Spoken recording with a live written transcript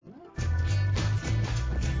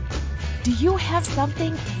Do you have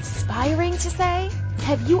something inspiring to say?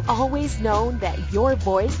 Have you always known that your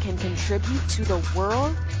voice can contribute to the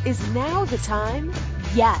world? Is now the time?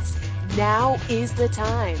 Yes, now is the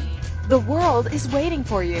time. The world is waiting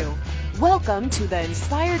for you. Welcome to the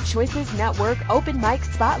Inspired Choices Network Open Mic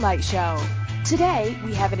Spotlight Show. Today,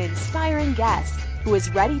 we have an inspiring guest who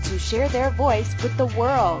is ready to share their voice with the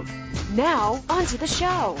world. Now, onto the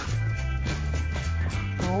show.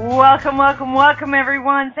 Welcome,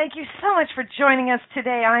 everyone. Thank you so much for joining us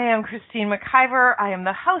today. I am Christine McIver. I am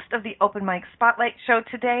the host of the Open Mic Spotlight Show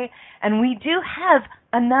today, and we do have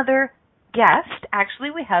another guest.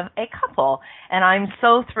 Actually, we have a couple, and I'm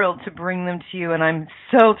so thrilled to bring them to you, and I'm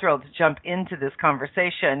so thrilled to jump into this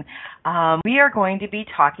conversation. We are going to be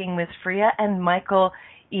talking with Freya and Michael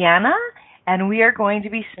Ianna, and we are going to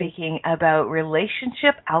be speaking about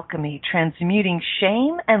relationship alchemy, transmuting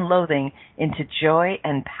shame and loathing into joy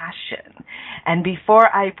and passion. And before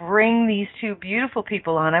I bring these two beautiful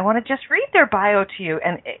people on, I want to just read their bio to you.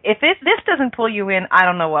 And if this doesn't pull you in, I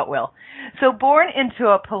don't know what will. So born into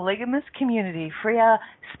a polygamous community, Freya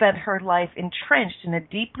spent her life entrenched in a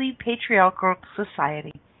deeply patriarchal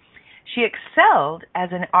society. She excelled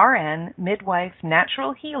as an RN, midwife,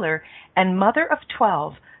 natural healer, and mother of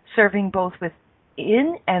 12, serving both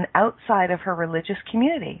within and outside of her religious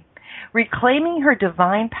community. Reclaiming her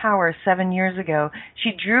divine power 7 years ago,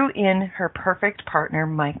 she drew in her perfect partner,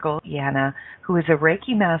 Michael Ianna, who is a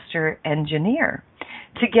Reiki master engineer.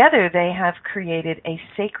 Together, they have created a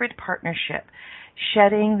sacred partnership,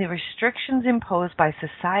 shedding the restrictions imposed by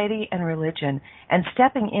society and religion and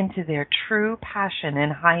stepping into their true passion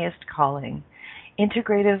and highest calling,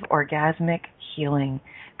 integrative orgasmic healing,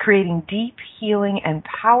 creating deep healing and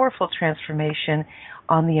powerful transformation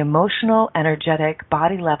on the emotional, energetic,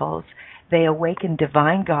 body levels. They awaken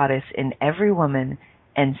divine goddess in every woman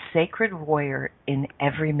and sacred warrior in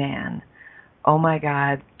every man. Oh my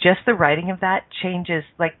God, just the writing of that changes,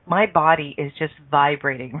 like my body is just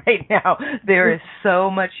vibrating right now. There is so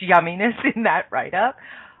much yumminess in that write-up.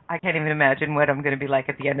 I can't even imagine what I'm going to be like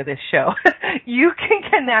at the end of this show. You can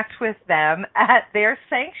connect with them at their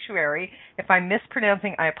sanctuary. If I'm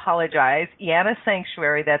mispronouncing, I apologize. Ianna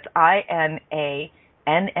Sanctuary, that's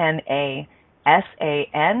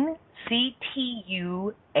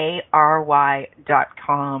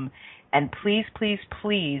IANNASANCTUARY.com. And please, please,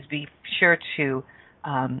 please be sure to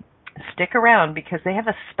stick around because they have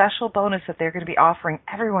a special bonus that they're going to be offering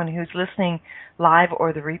everyone who's listening live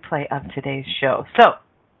or the replay of today's show. So,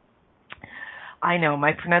 I know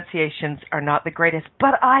my pronunciations are not the greatest,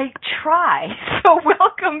 but I try. So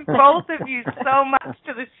welcome both of you so much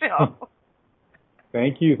to the show.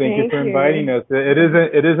 Thank you for inviting us. It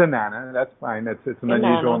is Inanna. That's fine. It's an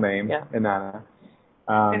unusual name, yeah. Inanna.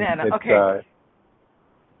 Inanna. Okay.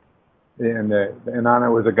 And Inanna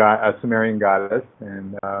was a Sumerian goddess,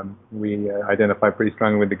 and we identify pretty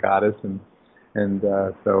strongly with the goddess, and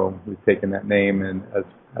so we've taken that name and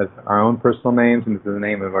as our own personal names, and it's the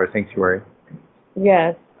name of our sanctuary.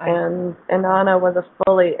 Yes, and Inanna was a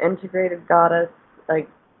fully integrated goddess, like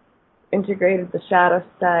integrated the shadow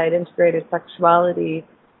side, integrated sexuality,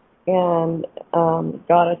 and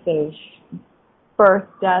goddess of birth,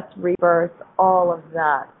 death, rebirth, all of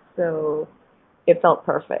that. So it felt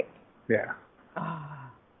perfect. Yeah. Oh,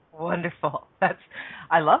 wonderful.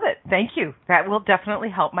 I love it. Thank you. That will definitely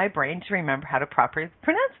help my brain to remember how to properly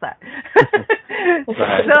pronounce that.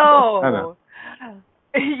 So,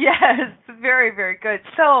 yes, very, very good.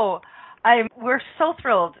 So, we're so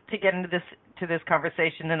thrilled to get into this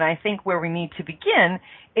conversation, and I think where we need to begin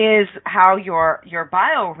is how your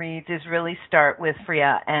bio reads is really start with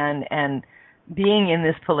Freya and being in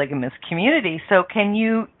this polygamous community. So can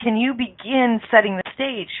you begin setting the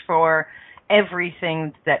stage for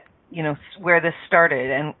everything that, where this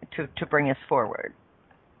started and to bring us forward?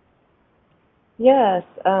 Yes,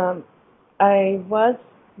 I was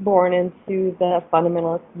born into the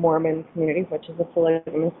fundamentalist Mormon community, which is a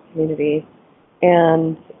polygamous community,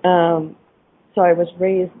 and so I was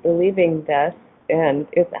raised believing this, and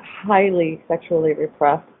it's highly sexually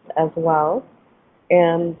repressed as well.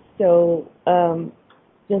 And so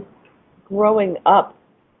just growing up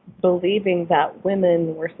believing that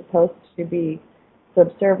women were supposed to be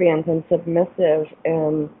subservient and submissive,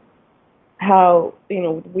 and how,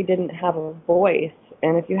 we didn't have a voice,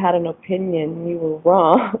 and if you had an opinion, you were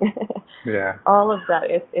wrong. Yeah. All of that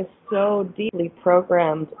is so deeply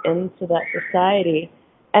programmed into that society,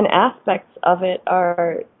 and aspects of it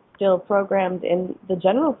are still programmed in the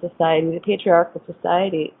general society, the patriarchal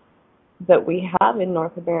society that we have in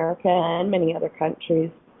North America and many other countries.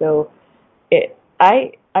 So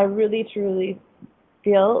I really truly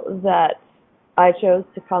feel that I chose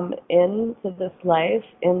to come into this life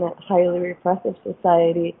in that highly repressive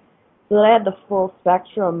society so that I had the full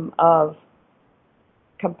spectrum of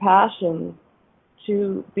compassion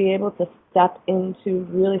to be able to step into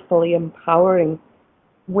really fully empowering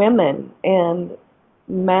women and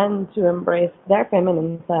men to embrace their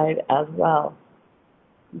feminine side as well.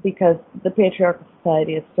 Because the patriarchal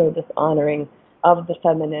society is so dishonoring of the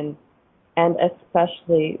feminine, and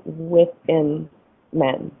especially within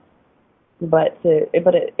men. But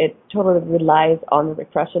it totally relies on the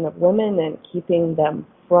repression of women and keeping them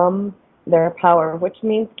from their power, which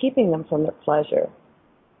means keeping them from their pleasure.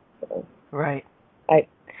 So right.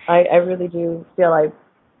 I really do feel I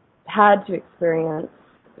had to experience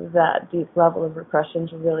that deep level of repression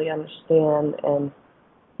to really understand and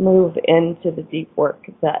move into the deep work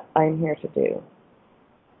that I'm here to do.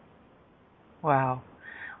 Wow.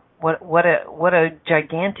 What a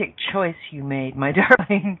gigantic choice you made, my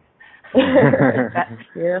darling.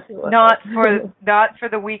 Yes, it was. Not for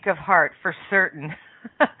the weak of heart, for certain.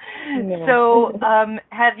 No. So,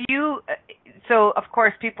 have you? So, of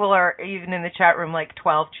course, people are even in the chat room like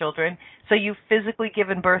 12 children. So, you've physically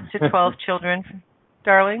given birth to 12 children,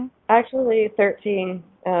 darling? Actually, 13,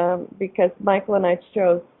 because Michael and I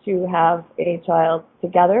chose to have a child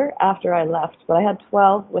together after I left. But I had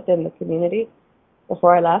 12 within the community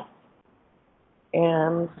before I left,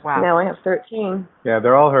 and now I have 13. Yeah,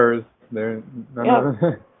 they're all hers. They're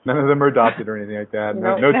none of them are adopted or anything like that.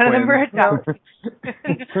 No none twins. of them are adopted.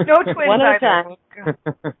 No twins One at either. a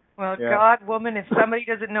time. Well, God, woman, if somebody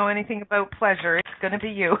doesn't know anything about pleasure, it's going to be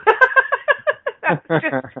you. That's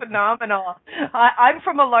just phenomenal. I'm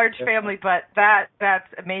from a large family, but that's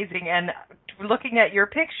amazing. And looking at your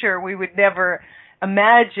picture, we would never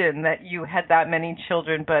imagine that you had that many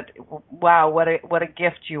children. But wow, what a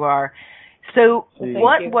gift you are. So,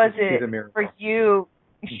 what was it for you?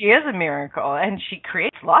 She is a miracle, and she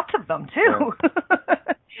creates lots of them too.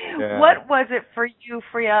 Yeah. What was it for you,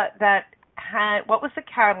 Freya, that what was the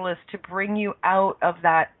catalyst to bring you out of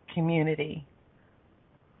that community?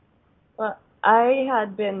 Well, I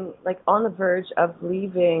had been on the verge of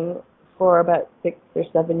leaving for about 6 or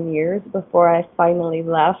 7 years before I finally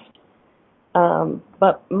left.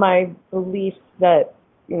 But my belief that,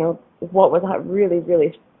 what was really,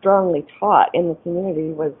 really strongly taught in the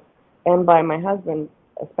community was, and by my husband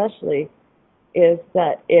especially, is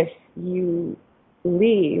that if you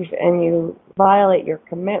leave and you violate your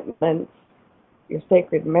commitments, your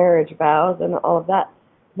sacred marriage vows and all of that,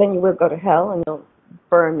 then you will go to hell and you'll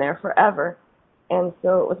burn there forever. And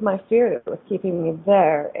so it was my fear that was keeping me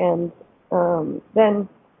there. And then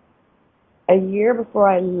a year before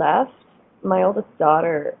I left, my oldest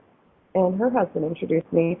daughter and her husband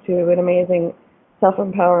introduced me to an amazing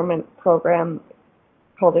self-empowerment program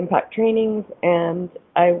called Impact Trainings, and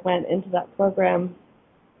I went into that program,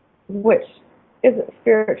 which is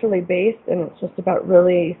spiritually based, and it's just about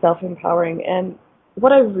really self-empowering. And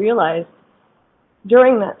what I realized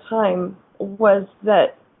during that time was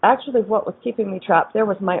that actually what was keeping me trapped there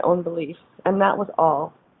was my own beliefs, and that was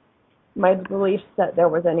all. My beliefs that there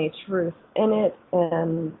was any truth in it,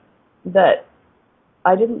 and that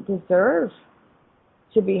I didn't deserve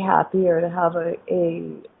to be happy or to have a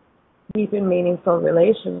deep and meaningful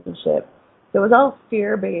relationship. It was all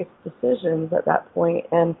fear-based decisions at that point.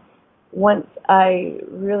 And once I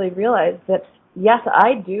really realized that, yes,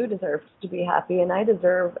 I do deserve to be happy and I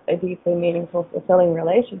deserve a deeply meaningful, fulfilling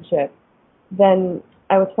relationship, then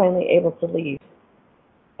I was finally able to leave.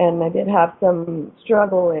 And I did have some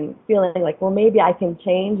struggle in feeling like, well, maybe I can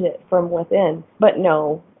change it from within. But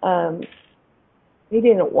no, he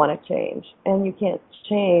didn't want to change. And you can't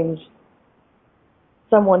change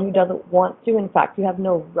someone who doesn't want to. In fact, you have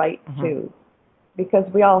no right to, because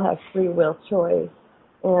we all have free will choice.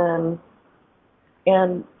 And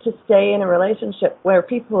to stay in a relationship where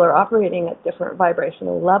people are operating at different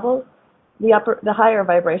vibrational levels, the higher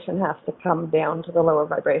vibration has to come down to the lower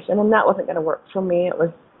vibration, and that wasn't going to work for me.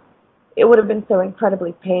 It would have been so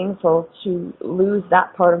incredibly painful to lose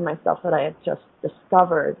that part of myself that I had just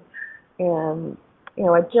discovered. And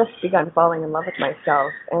I'd just begun falling in love with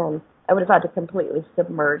myself, and I would have had to completely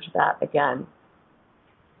submerge that again.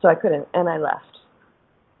 So I couldn't, and I left.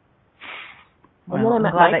 And then I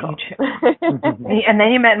met Michael. And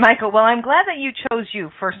then you met Michael. Well, I'm glad that you chose you,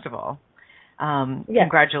 first of all.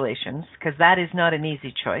 Congratulations, because that is not an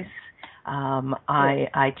easy choice.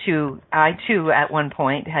 I too, at one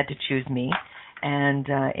point had to choose me, and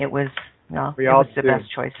it was No, we it all was the do. best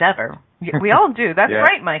choice ever. We all do. That's Yeah.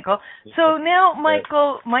 right, Michael. So now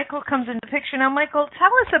Michael comes into the picture. Now, Michael,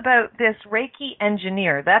 tell us about this Reiki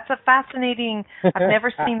engineer. That's a fascinating. I've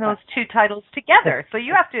never seen those two titles together. So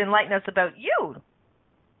you have to enlighten us about you.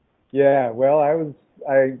 Yeah. Well,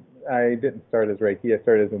 I didn't start as Reiki. I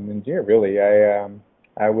started as an engineer. Really,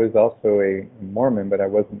 I was also a Mormon, but I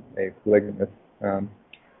wasn't a polygamist. I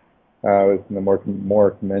was in the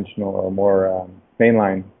more conventional or more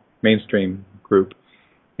mainstream group,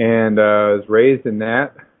 and I was raised in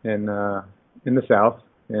that in the South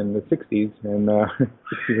in the 60s and 60s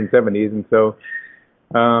and 70s, and so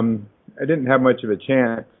I didn't have much of a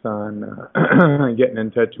chance on getting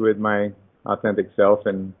in touch with my authentic self,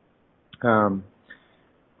 and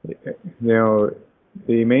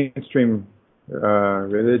the mainstream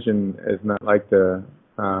religion is not like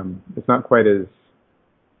it's not quite as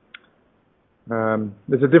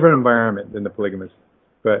it's a different environment than the polygamous,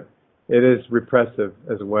 but it is repressive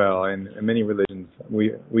as well. And many religions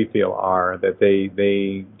we feel are that they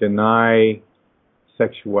deny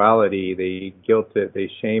sexuality, they guilt it, they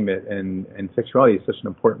shame it, and sexuality is such an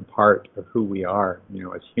important part of who we are,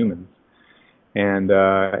 as humans, and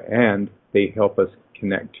they help us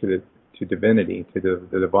connect to divinity, to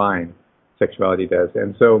the divine. Sexuality does,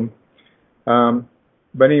 and so.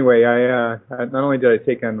 But anyway, I not only did I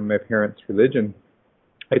take on my parents' religion,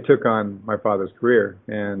 I took on my father's career,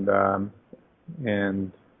 and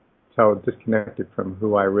so disconnected from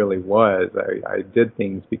who I really was. I did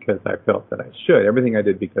things because I felt that I should. Everything I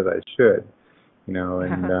did because I should,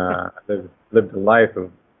 and lived a life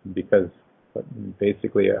of because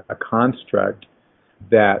basically a construct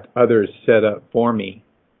that others set up for me,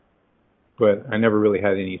 but I never really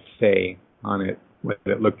had any say on it, what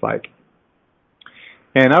it looked like.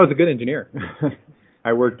 And I was a good engineer.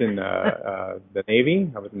 I worked in the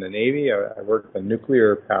Navy. I was in the Navy. I worked on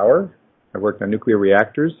nuclear power. I worked on nuclear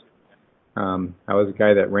reactors. I was a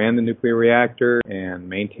guy that ran the nuclear reactor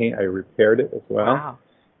and I repaired it as well. Wow.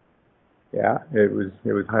 Yeah, it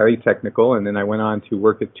was highly technical. And then I went on to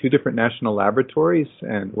work at 2 different national laboratories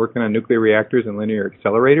and working on nuclear reactors and linear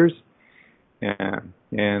accelerators.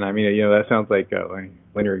 And I mean, that sounds like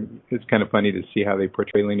linear. It's kind of funny to see how they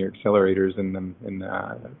portray linear accelerators in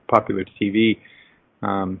popular TV.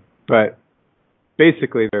 But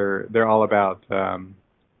basically, they're all about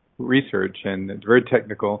research, and it's very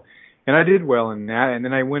technical. And I did well in that. And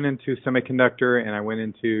then I went into semiconductor, and I went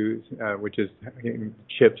into which is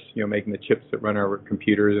chips. Making the chips that run our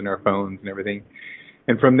computers and our phones and everything.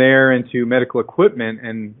 And from there into medical equipment,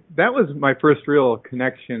 and that was my first real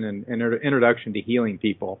connection and introduction to healing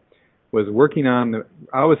people. Was working on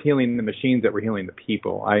I was healing the machines that were healing the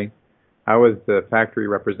people. I was the factory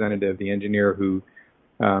representative, the engineer who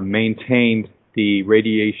maintained the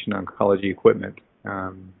radiation oncology equipment.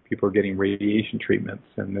 People are getting radiation treatments,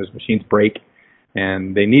 and those machines break,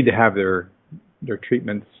 and they need to have their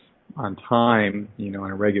treatments on time, in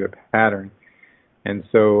a regular pattern. And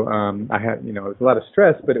so I had, it was a lot of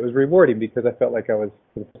stress, but it was rewarding because I felt like I was,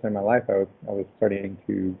 for the first time in my life, I was starting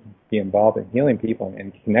to be involved in healing people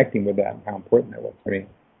and connecting with that and how important that was for me.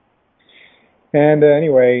 And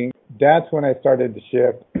anyway, that's when I started to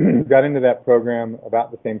shift, got into that program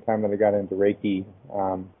about the same time that I got into Reiki.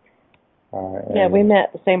 Yeah, we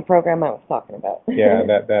met the same program I was talking about. Yeah,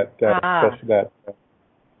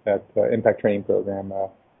 that impact training program.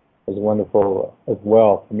 Was wonderful as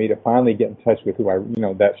well for me to finally get in touch with who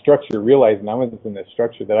that structure, realizing I was in this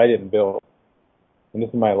structure that I didn't build. And this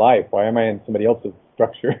is my life. Why am I in somebody else's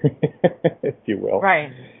structure, if you will?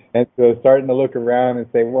 Right. And so starting to look around and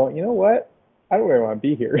say, well, you know what? I don't really want to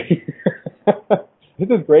be here. This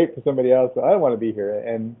is great for somebody else, but I don't want to be here.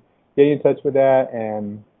 And getting in touch with that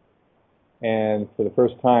and for the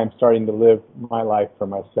first time starting to live my life for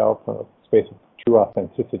myself from a space of true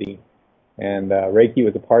authenticity. And Reiki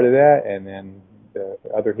was a part of that, and then the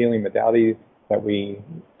other healing modalities that we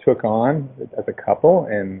took on as a couple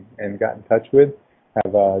and got in touch with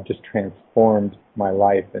have just transformed my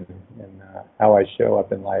life and how I show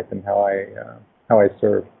up in life and how I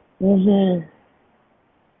serve. Mhm.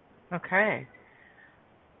 Okay.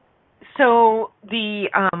 So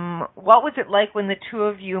what was it like when the two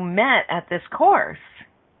of you met at this course?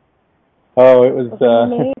 Oh, it was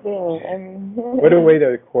amazing. What a way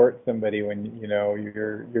to court somebody when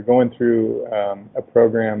you're going through a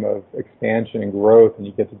program of expansion and growth, and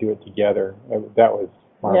you get to do it together. That was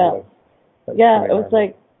marvelous. Yeah, it was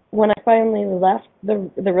like when I finally left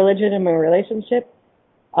the religion and my relationship,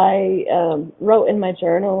 I wrote in my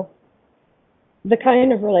journal the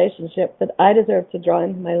kind of relationship that I deserve to draw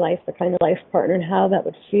into my life, the kind of life partner, and how that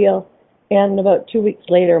would feel. And about 2 weeks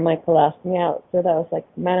later, Michael asked me out, so that was like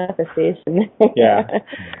manifestation. Yeah.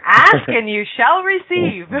 Ask and you shall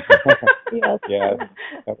receive. Yes. Yeah,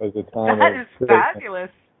 that was a time That of is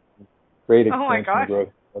fabulous. great Oh my expansion and gosh. growth.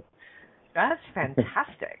 That's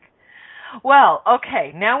fantastic. Well,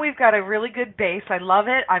 okay, now we've got a really good base. I love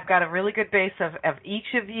it. I've got a really good base of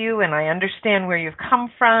each of you, and I understand where you've come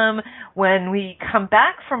from. When we come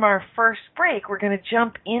back from our first break, we're going to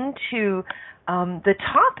jump into the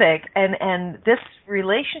topic and this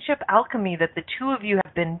relationship alchemy that the two of you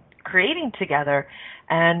have been creating together,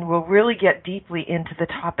 and we'll really get deeply into the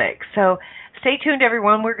topic. So stay tuned,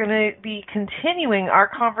 everyone. We're going to be continuing our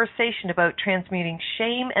conversation about transmuting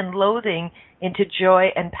shame and loathing into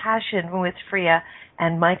joy and passion with Freya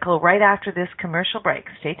and Michael right after this commercial break.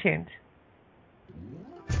 Stay tuned.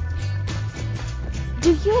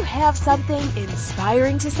 Do you have something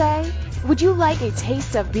inspiring to say? Would you like a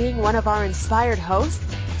taste of being one of our inspired hosts?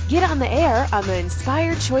 Get on the air on the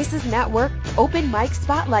Inspired Choices Network Open Mic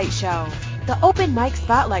Spotlight Show. The Open Mic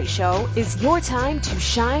Spotlight Show is your time to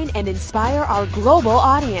shine and inspire our global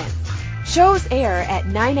audience. Shows air at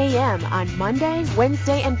 9 a.m. on Monday,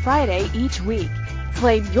 Wednesday, and Friday each week.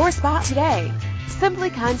 Claim your spot today.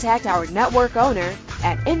 Simply contact our network owner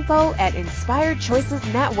at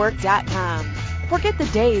info@inspiredchoicesnetwork.com. Forget the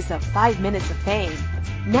days of 5 minutes of fame.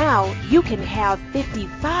 Now you can have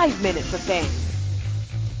 55 minutes of fame.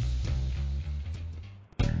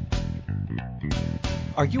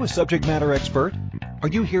 Are you a subject matter expert? Are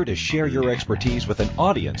you here to share your expertise with an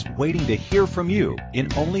audience waiting to hear from you in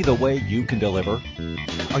only the way you can deliver?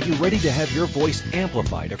 Are you ready to have your voice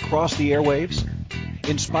amplified across the airwaves?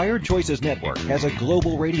 Inspired Choices Network has a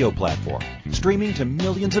global radio platform streaming to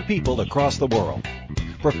millions of people across the world.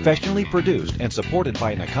 Professionally produced and supported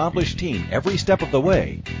by an accomplished team every step of the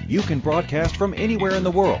way, you can broadcast from anywhere in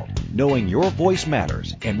the world, knowing your voice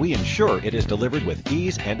matters, and we ensure it is delivered with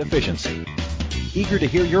ease and efficiency. Eager to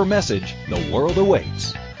hear your message, the world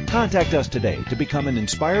awaits. Contact us today to become an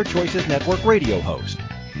Inspired Choices Network radio host.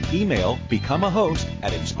 Email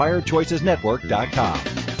becomeahost@inspiredchoicesnetwork.com.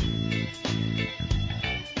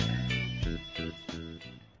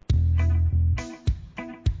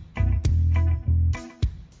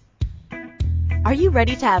 Are you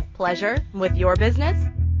ready to have pleasure with your business?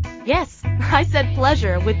 Yes, I said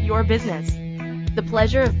pleasure with your business. The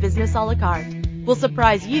Pleasure of Business a la carte will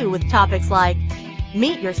surprise you with topics like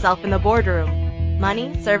meet yourself in the boardroom,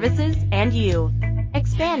 money, services, and you.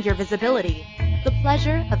 Expand your visibility. The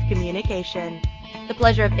pleasure of communication. The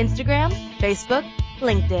pleasure of Instagram, Facebook,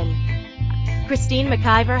 LinkedIn. Christine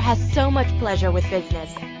McIver has so much pleasure with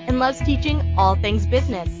business and loves teaching all things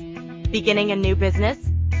business. Beginning a new business?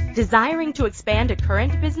 Desiring to expand a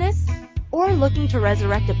current business? Or looking to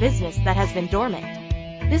resurrect a business that has been dormant?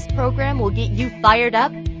 This program will get you fired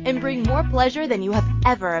up and bring more pleasure than you have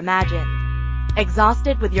ever imagined.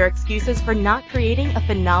 Exhausted with your excuses for not creating a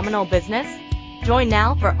phenomenal business? Join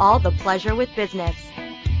now for all the pleasure with business.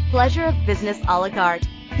 Pleasure of Business a la carte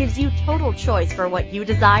gives you total choice for what you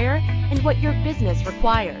desire and what your business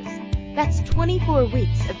requires. That's 24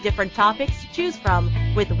 weeks of different topics to choose from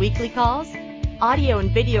with weekly calls, audio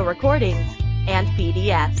and video recordings, and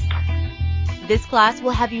PDFs. This class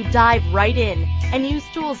will have you dive right in and use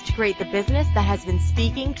tools to create the business that has been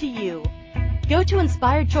speaking to you. Go to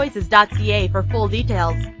inspiredchoices.ca for full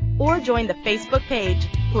details or join the Facebook page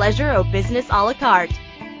Pleasure of Business a la carte.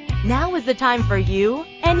 Now is the time for you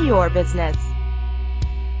and your business.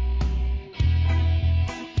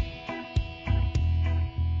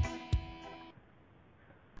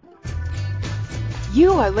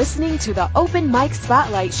 You are listening to the Open Mic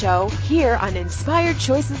Spotlight Show here on Inspired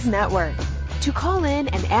Choices Network. To call in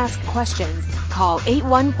and ask questions, call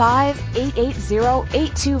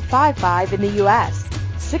 815-880-8255 in the U.S.,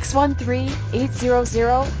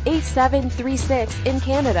 613-800-8736 in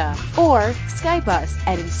Canada, or Skype us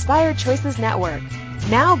at Inspired Choices Network.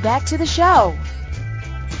 Now back to the show.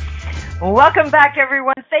 Welcome back,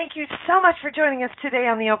 everyone. Thank you so much for joining us today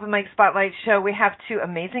on the Open Mic Spotlight Show. We have two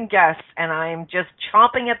amazing guests, and I'm just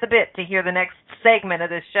chomping at the bit to hear the next segment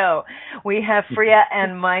of this show. We have Freya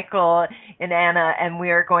and Michael and Anna, and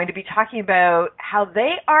we are going to be talking about how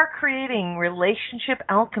they are creating relationship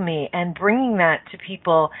alchemy and bringing that to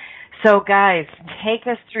people. So, guys, take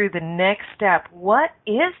us through the next step. What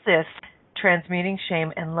is this transmuting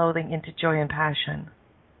shame and loathing into joy and passion?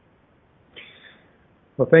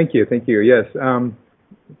 Well, thank you. Yes,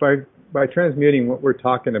 by transmuting, what we're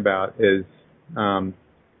talking about is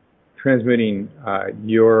transmuting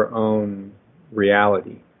your own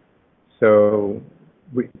reality. So,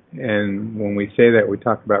 when we say that, we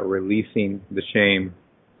talk about releasing the shame,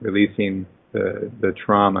 releasing the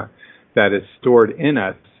trauma, that is stored in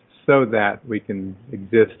us so that we can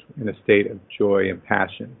exist in a state of joy and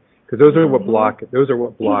passion. Because those are what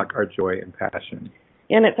block our joy and passion.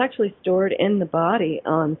 And it's actually stored in the body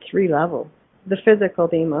on 3 levels: the physical,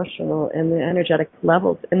 the emotional, and the energetic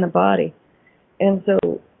levels in the body. And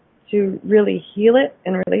so to really heal it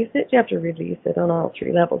and release it, you have to release it on all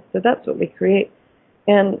 3 levels. So that's what we create.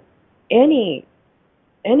 And any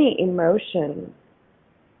emotion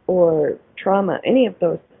or trauma, any of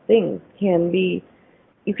those things can be,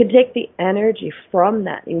 you can take the energy from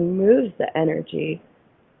that, you move the energy,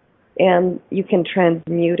 and you can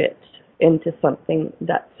transmute it into something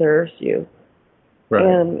that serves you. Right.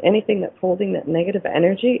 And anything that's holding that negative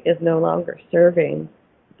energy is no longer serving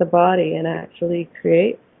the body and actually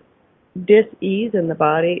creates dis-ease in the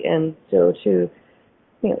body. And so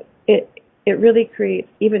it really creates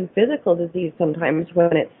even physical disease sometimes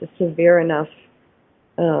when it's a severe enough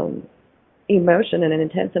emotion and an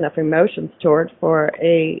intense enough emotion stored for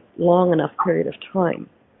a long enough period of time.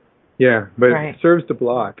 Yeah, but it serves to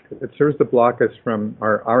block. It serves to block us from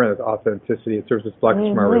our authenticity. It serves to block us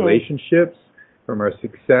from our relationships, from our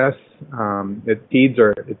success. It feeds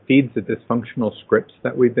the dysfunctional scripts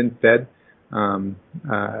that we've been fed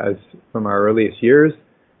as from our earliest years.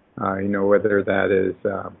 Whether that is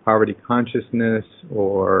poverty consciousness,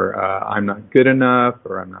 or I'm not good enough,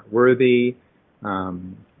 or I'm not worthy,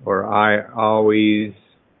 or I always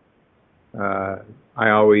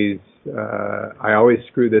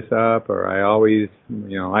screw this up, or I always,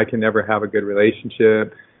 I can never have a good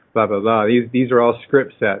relationship, blah, blah, blah. These are all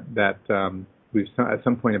scripts that we've at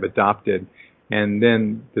some point have adopted, and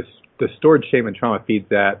then the stored shame and trauma feeds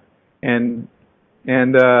that, and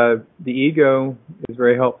the ego is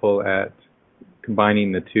very helpful at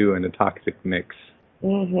combining the two in a toxic mix.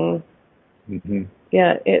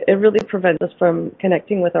 Yeah, it really prevents us from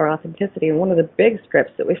connecting with our authenticity. And one of the big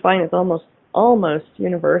scripts that we find is almost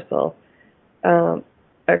universal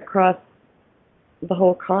across the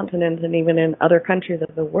whole continent and even in other countries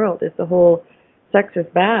of the world is the whole sex is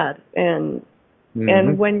bad. And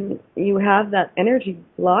when you have that energy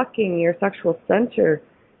blocking your sexual center,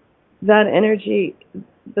 that energy,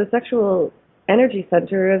 the sexual energy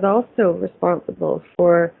center, is also responsible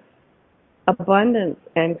for abundance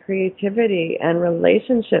and creativity and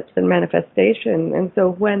relationships and manifestation. And so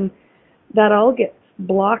when that all gets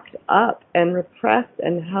blocked up and repressed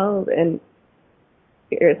and held and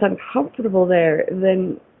it's uncomfortable there,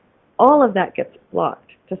 then all of that gets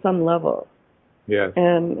blocked to some level. Yes.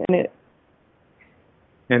 And it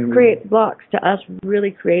creates blocks to us really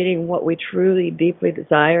creating what we truly deeply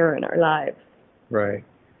desire in our lives. Right.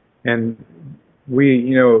 And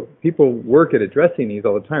we, people work at addressing these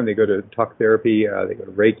all the time. They go to talk therapy, they go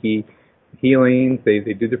to Reiki healings, they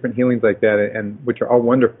do different healings like that, and which are all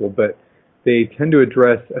wonderful, but they tend to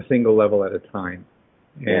address a single level at a time.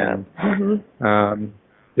 And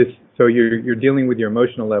so you're dealing with your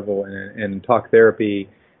emotional level and talk therapy,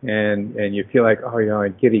 and you feel like,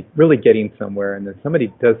 I'm really getting somewhere, and then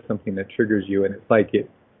somebody does something that triggers you, and it's like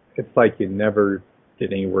you never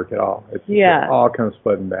did any work at all. It all comes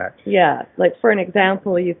flooding back. Yeah, like for an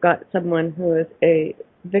example, you've got someone who is a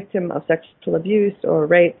victim of sexual abuse or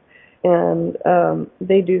rape, and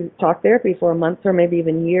they do talk therapy for months or maybe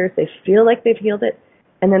even years. They feel like they've healed it,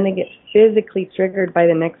 and then they get physically triggered by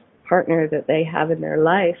the next partner that they have in their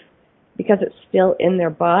life because it's still in their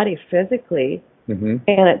body physically, and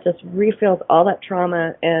it just refills all that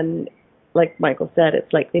trauma. And like Michael said,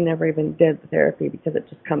 it's like they never even did the therapy because it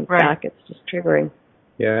just comes back. It's just triggering.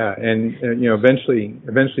 Yeah, and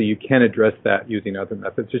eventually you can address that using other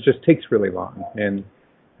methods. It just takes really long,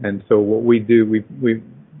 and so what we do, we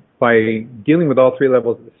by dealing with all 3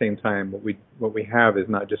 levels at the same time, what we have is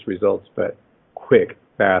not just results, but quick,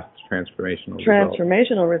 fast,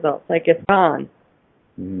 transformational results. Like it's gone.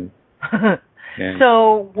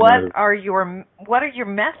 So what are your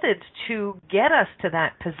methods to get us to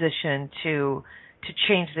that position to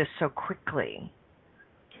change this so quickly?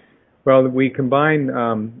 Well, we combine.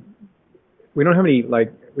 We don't have any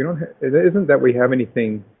it isn't that we have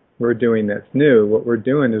anything we're doing that's new. What we're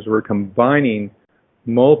doing is we're combining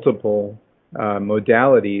multiple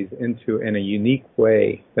modalities in a unique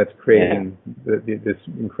way that's creating this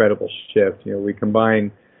incredible shift. We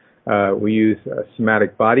combine. We use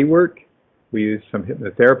somatic body work. We use some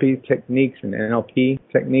hypnotherapy techniques and NLP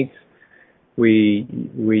techniques. We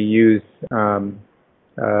use the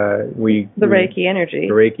Reiki energy.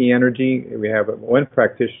 The Reiki energy. We have one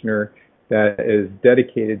practitioner that is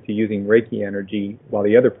dedicated to using Reiki energy, while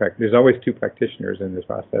the other there's always 2 practitioners in this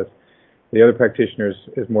process. The other practitioner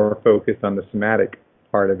is more focused on the somatic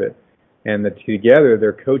part of it, and together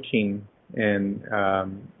they're coaching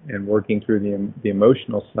and working through the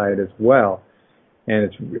emotional side as well.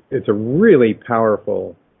 And it's a really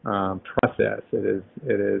powerful process. It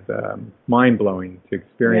is mind blowing to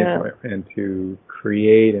experience and to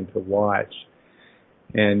create and to watch.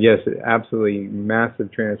 And yes, absolutely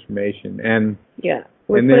massive transformation. And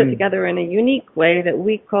we put it together in a unique way that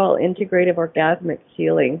we call integrative orgasmic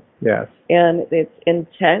healing. Yes, and it's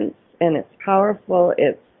intense and it's powerful.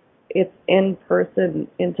 It's in-person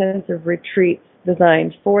intensive retreats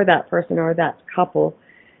designed for that person or that couple,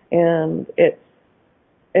 and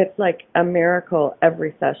it's like a miracle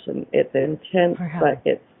every session. It's intense, but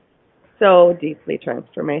it's so deeply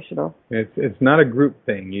transformational. It's not a group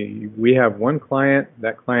thing. We have one client.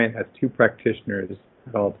 That client has two practitioners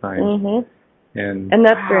at all times. Mm-hmm. And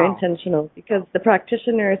that's very intentional because the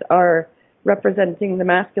practitioners are representing the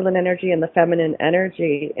masculine energy and the feminine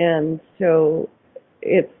energy, and so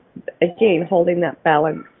it's again holding that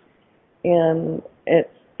balance. And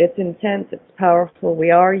it's intense. It's powerful.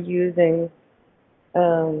 We are using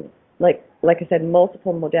like I said,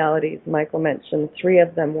 multiple modalities. Michael mentioned 3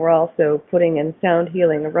 of them. We're also putting in sound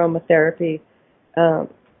healing, aromatherapy,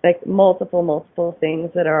 like multiple things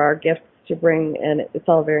that are our gifts to bring, and it's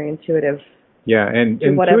all very intuitive. Yeah, and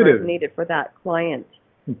to whatever is needed for that client.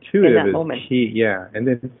 Intuitive in that is moment. key. Yeah, and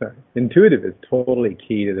then intuitive is totally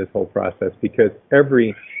key to this whole process because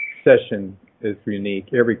every session is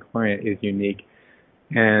unique, every client is unique,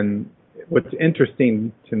 and what's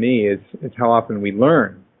interesting to me is how often we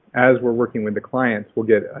learn. As we're working with the clients, we'll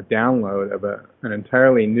get a download of an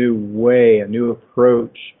entirely new way, a new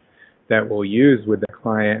approach that we'll use with the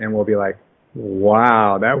client, and we'll be like,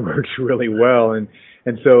 wow, that works really well. And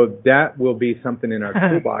so that will be something in our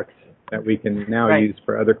toolbox that we can now use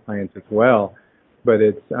for other clients as well. But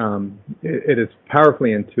it is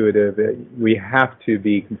powerfully intuitive. We have to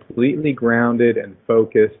be completely grounded and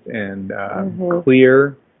focused and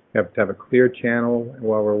clear. We have to have a clear channel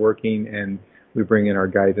while we're working, and we bring in our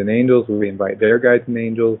guides and angels. We invite their guides and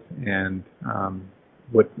angels, and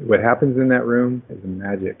what happens in that room is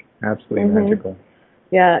magic, absolutely magical.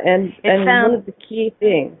 Yeah, and one of the key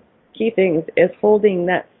things is holding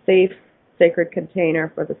that safe, sacred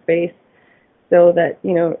container for the space, so that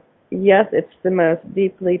yes, it's the most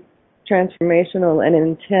deeply transformational and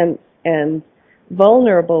intense and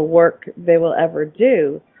vulnerable work they will ever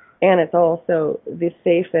do, and it's also the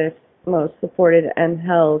safest, most supported and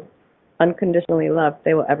held, unconditionally loved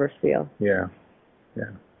they will ever feel. Yeah.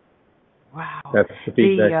 Wow. That's the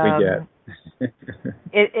feedback we get.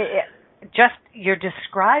 Just you're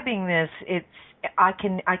describing this. I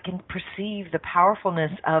can perceive the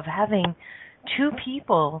powerfulness of having 2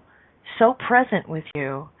 people so present with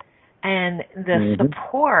you, and the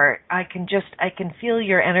support. I can feel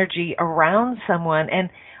your energy around someone, and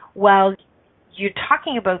while you're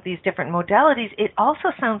talking about these different modalities, it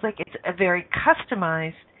also sounds like it's a very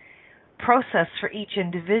customized process for each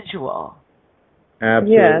individual.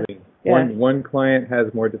 Absolutely. Yes. One client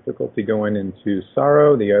has more difficulty going into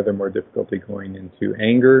sorrow, the other more difficulty going into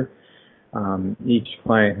anger. Each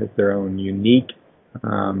client has their own unique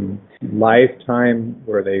lifetime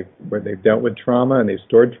where they've dealt with trauma and they've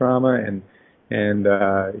stored trauma, and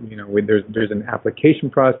there's an application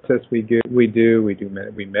process we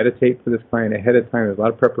meditate for this client ahead of time. There's a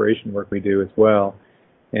lot of preparation work we do as well,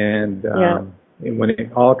 and when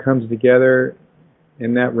it all comes together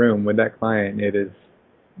in that room with that client,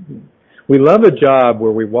 we love a job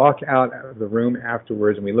where we walk out of the room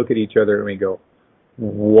afterwards and we look at each other and we go,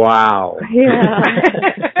 wow. Yeah.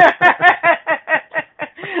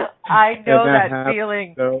 I know that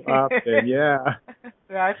feeling. So often, yeah.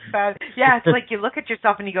 That's bad. Yeah, it's like you look at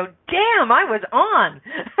yourself and you go, damn, I was on.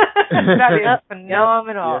 That is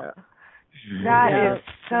phenomenal. Yeah. That is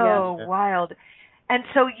so wild. And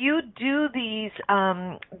so you do these,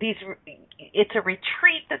 it's a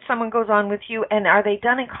retreat that someone goes on with you, and are they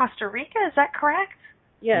done in Costa Rica? Is that correct?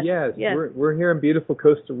 Yes. We're here in beautiful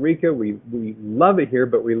Costa Rica. We love it here,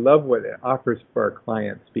 but we love what it offers for our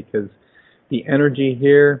clients because the energy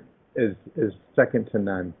here is second to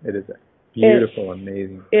none. It is beautiful,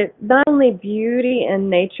 amazing. It's not only beauty and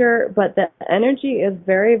nature, but the energy is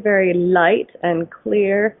very, very light and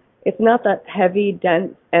clear. It's not that heavy,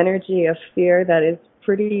 dense energy of fear that is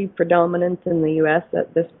pretty predominant in the U.S.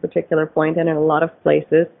 at this particular point and in a lot of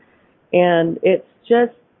places. And it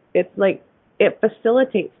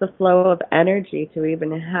facilitates the flow of energy to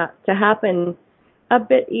even to happen a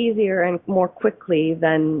bit easier and more quickly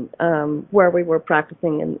than where we were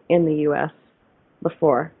practicing in the U.S.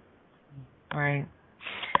 before. Right.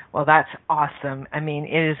 Well, that's awesome. I mean,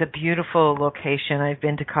 it is a beautiful location. I've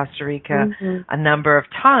been to Costa Rica a number of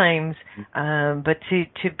times, but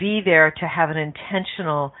to be there, to have an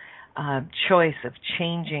intentional choice of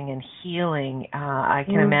changing and healing, I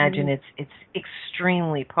can imagine it's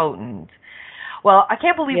extremely potent. Well, I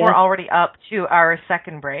can't believe we're already up to our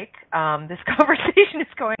second break. This conversation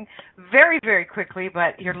is going very, very quickly,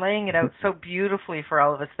 but you're laying it out so beautifully for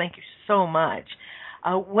all of us. Thank you so much.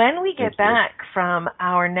 When we get back from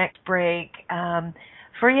our next break,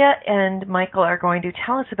 Freya and Michael are going to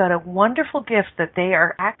tell us about a wonderful gift that they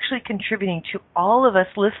are actually contributing to all of us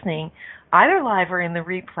listening, either live or in the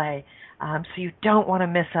replay. So you don't want to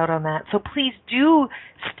miss out on that. So please do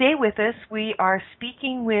stay with us. We are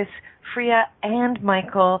speaking with Freya and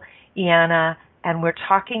Michael Iana, and we're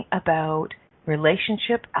talking about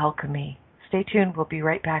relationship alchemy. Stay tuned. We'll be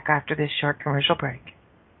right back after this short commercial break.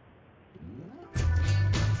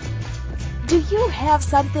 Do you have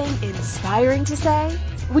something inspiring to say?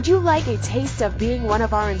 Would you like a taste of being one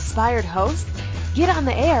of our inspired hosts? Get on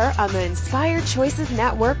the air on the Inspired Choices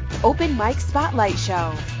Network Open Mic Spotlight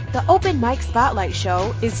Show. The Open Mic Spotlight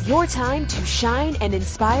Show is your time to shine and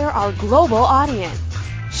inspire our global audience.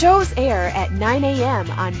 Shows air at 9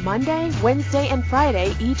 a.m. on Monday, Wednesday, and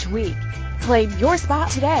Friday each week. Claim your spot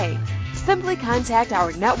today. Simply contact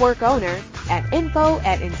our network owner at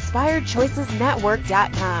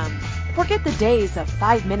info@inspiredchoicesnetwork.com. Forget the days of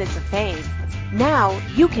 5 minutes of fame. Now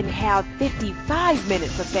you can have 55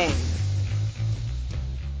 minutes of fame.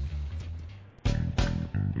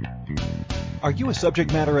 Are you a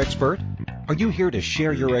subject matter expert? Are you here to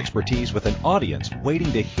share your expertise with an audience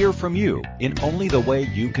waiting to hear from you in only the way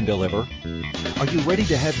you can deliver? Are you ready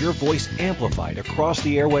to have your voice amplified across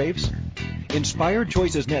the airwaves? Inspired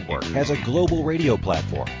Choices Network has a global radio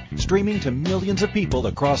platform streaming to millions of people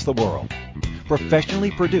across the world.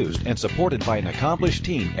 Professionally produced and supported by an accomplished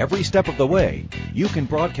team every step of the way, you can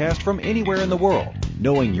broadcast from anywhere in the world,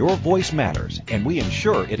 knowing your voice matters, and we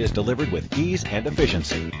ensure it is delivered with ease and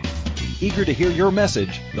efficiency. Eager to hear your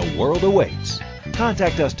message? The world awaits.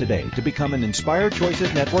 Contact us today to become an Inspired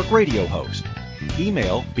Choices Network radio host.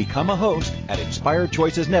 Email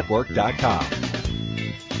becomeahost@inspiredchoicesnetwork.com.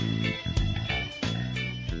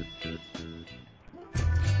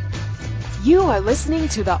 You are listening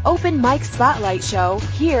to the Open Mic Spotlight Show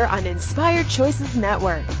here on Inspired Choices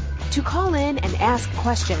Network. To call in and ask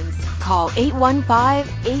questions, call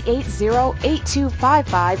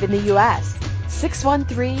 815-880-8255 in the U.S.,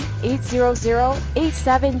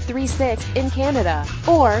 613-800-8736 in Canada,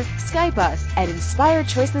 or Skype us at Inspired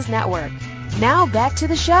Choices Network. Now back to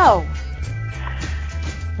the show.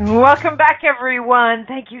 Welcome back, everyone.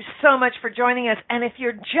 Thank you so much for joining us. And if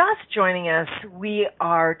you're just joining us, we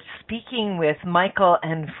are speaking with Michael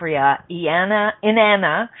and Freya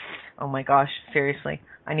Inanna. Oh my gosh, seriously.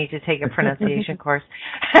 I need to take a pronunciation course.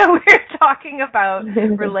 We're talking about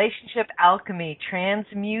relationship alchemy,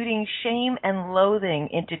 transmuting shame and loathing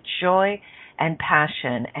into joy and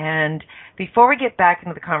passion. And before we get back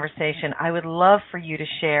into the conversation, I would love for you to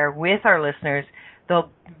share with our listeners the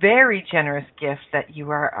very generous gift that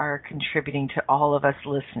you are contributing to all of us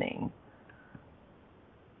listening.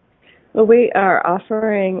 Well, we are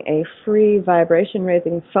offering a free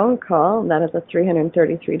vibration-raising phone call. That is a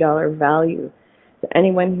 $333 value to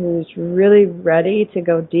anyone who's really ready to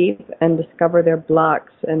go deep and discover their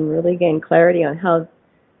blocks and really gain clarity on how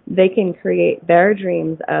they can create their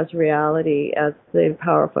dreams as reality, as the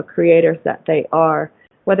powerful creators that they are,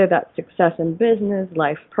 whether that's success in business,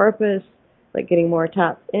 life purpose, like getting more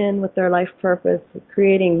tapped in with their life purpose,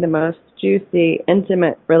 creating the most juicy,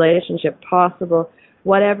 intimate relationship possible,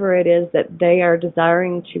 whatever it is that they are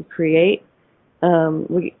desiring to create,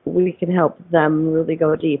 we can help them really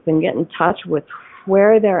go deep and get in touch with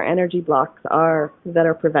where their energy blocks are that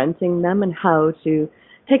are preventing them and how to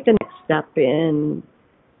take the next step in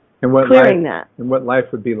clearing that. And what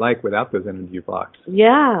life would be like without those energy blocks.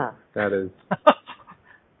 Yeah. That is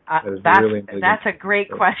that's a great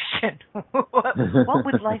question. What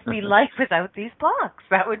would life be like without these blocks?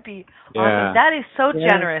 That would be awesome. That is so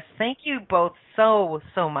generous. Thank you both so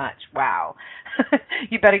much. Wow.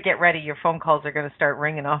 You better get ready. Your phone calls are going to start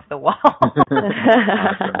ringing off the wall.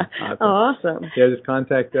 Awesome. Yeah, just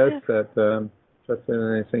contact us at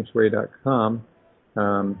trustedsanctuary.com,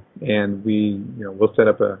 and we'll set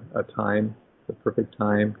up a time, the perfect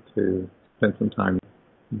time to spend some time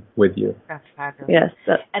with you. That's fabulous. Yes,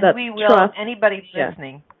 and we will. Trust. Anybody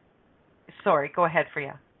listening? Yeah. Sorry, go ahead,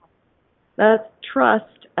 Freya. That's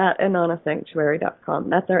trust@inannasanctuary.com.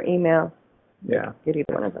 That's our email. Yeah. Get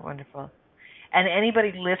either one of them. Wonderful. And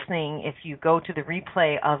anybody listening, if you go to the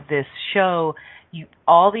replay of this show,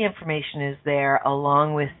 all the information is there,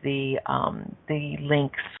 along with the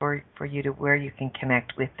links for you to where you can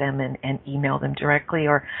connect with them and email them directly,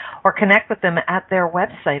 or connect with them at their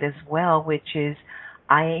website as well, which is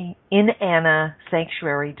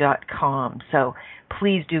inannasanctuary.com. So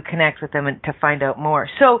please do connect with them to find out more.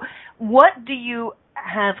 So what do you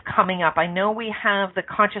have coming up? I know we have the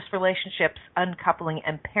Conscious Relationships Uncoupling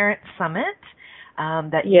and Parent Summit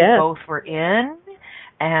that you both were in.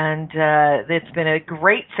 And it's been a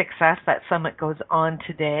great success. That summit goes on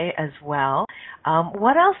today as well.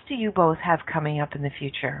 What else do you both have coming up in the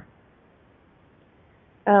future?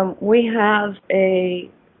 We have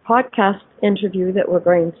a podcast interview that we're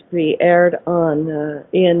going to be aired on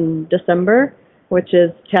in December, which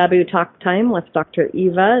is Taboo Talk Time with Dr.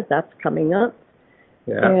 Eva. That's coming up.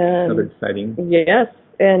 Yeah, another exciting. Yes,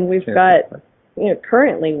 and we've got,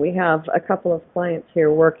 currently we have a couple of clients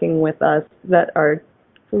here working with us that are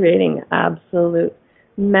creating absolute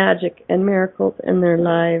magic and miracles in their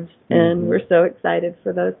lives, and we're so excited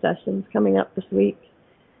for those sessions coming up this week.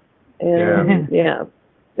 And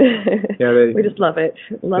we just love it.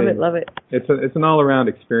 Love it. It's an all-around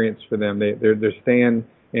experience for them. They're staying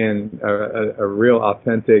in a real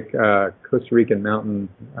authentic Costa Rican mountain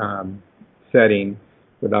setting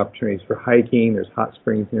with opportunities for hiking. There's hot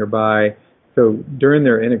springs nearby. So during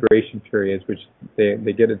their integration periods, which they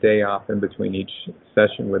get a day off in between each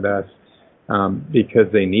session with us,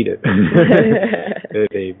 because they need it.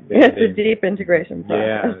 It's a deep integration process.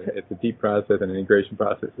 Yeah, it's a deep process, and an integration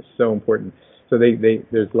process is so important. So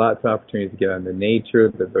there's lots of opportunities to get out in the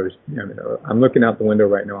nature. I'm looking out the window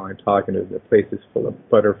right now while I'm talking. The place is full of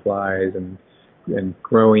butterflies and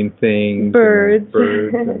growing things, birds,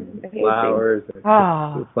 and flowers.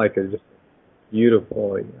 And it's like a just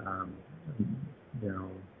beautiful,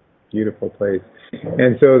 beautiful place.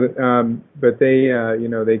 And so, but they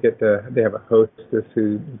have a hostess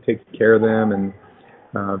who takes care of them and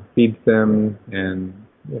feeds them, and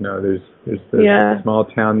there's a small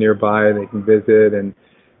town nearby they can visit, and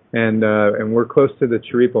we're close to the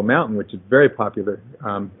Chirripo Mountain, which is very popular.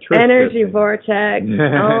 Energy vortex.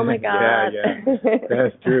 Oh my God. Yeah,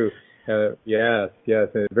 that's true. Yes,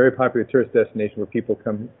 a very popular tourist destination where people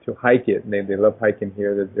come to hike it, and they love hiking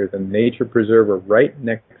here. There's a nature preserve right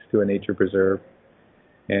next to a nature preserve,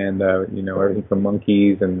 and everything from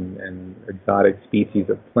monkeys and exotic species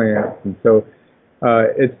of plants, and so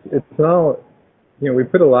it's all, we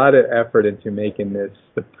put a lot of effort into making this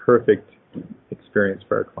the perfect experience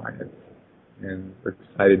for our clients, and we're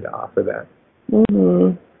excited to offer that.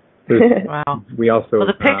 Mm-hmm. Wow. We also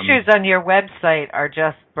the pictures on your website are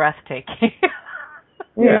just breathtaking.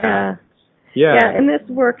 Yeah, and this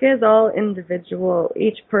work is all individual.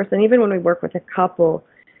 Each person, even when we work with a couple,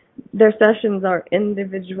 their sessions are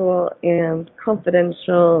individual and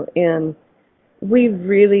confidential, and we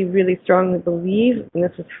really, really strongly believe, and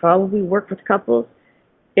this is how we work with couples,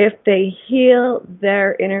 if they heal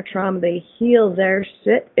their inner trauma, they heal their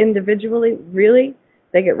shit individually, really,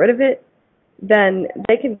 they get rid of it, then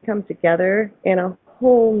they can come together in a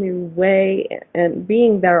whole new way and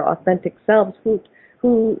being their authentic selves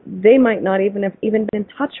who they might not even have been in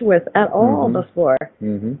touch with at all before.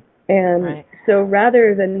 Mm-hmm. And so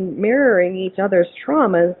rather than mirroring each other's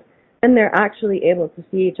traumas, then they're actually able to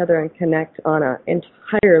see each other and connect on an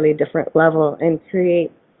entirely different level and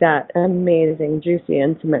create that amazing, juicy,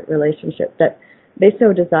 intimate relationship that they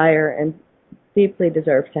so desire and deeply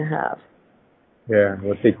deserve to have. Yeah,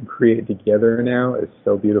 what they can create together now is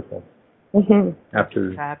so beautiful. Mm-hmm.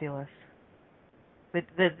 It's fabulous.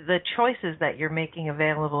 The choices that you're making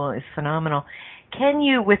available is phenomenal. Can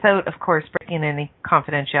you, without, of course, breaking any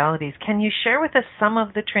confidentialities, can you share with us some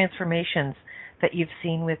of the transformations that you've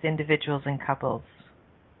seen with individuals and couples?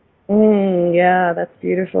 Yeah, that's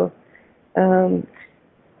beautiful.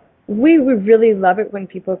 We would really love it when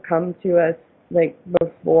people come to us like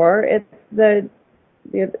before it's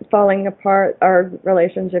falling apart, our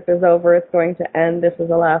relationship is over, it's going to end, this is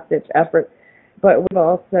a last-ditch effort. But we've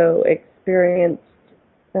also experienced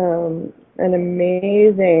an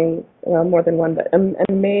amazing, more than one, but an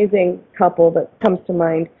amazing couple that comes to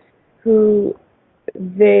mind who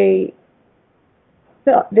they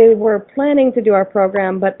were planning to do our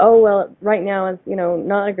program, but right now is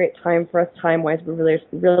not a great time for us time-wise. We're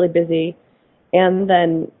really busy, and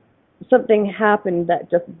then something happened that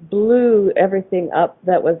just blew everything up.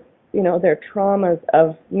 That was their traumas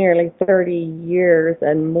of nearly 30 years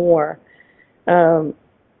and more,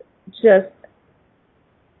 just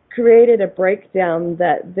created a breakdown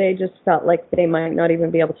that they just felt like they might not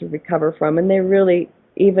even be able to recover from, and they really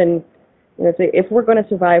even If we're going to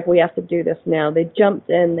survive, we have to do this now. They jumped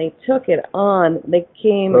in, they took it on, they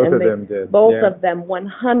came, both and of them did. Both Yeah. of them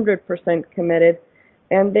 100% committed,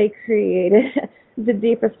 and they created the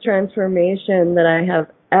deepest transformation that I have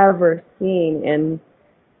ever seen in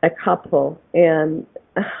a couple. And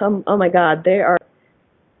oh my God, they are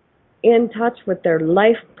in touch with their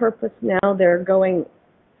life purpose now. They're going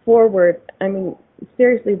forward. I mean,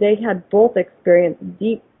 seriously, they had both experienced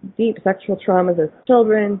deep sexual traumas as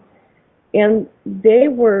children, and they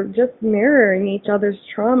were just mirroring each other's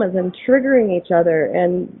traumas and triggering each other,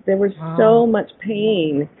 and there was so much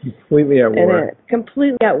pain. Completely at war. And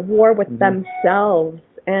completely at war with themselves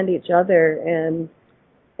and each other,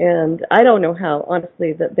 and I don't know how,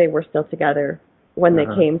 honestly, that they were still together when they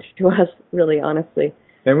came to us, really, honestly.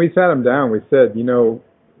 And we sat them down. We said,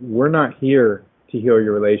 we're not here to heal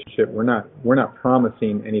your relationship. We're not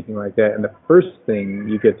promising anything like that. And the first thing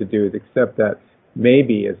you get to do is accept that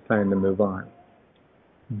maybe it's time to move on.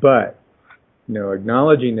 But,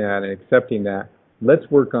 acknowledging that and accepting that, let's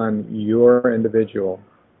work on your individual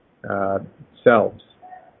selves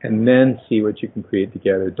and then see what you can create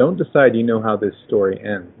together. Don't decide you know how this story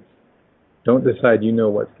ends. Don't decide you know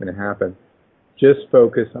what's going to happen. Just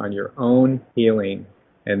focus on your own healing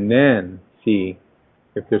and then see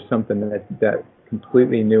if there's something that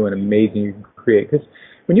completely new and amazing you can create. Because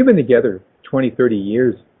when you've been together 20, 30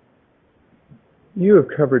 years, you have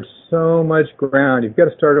covered so much ground. You've got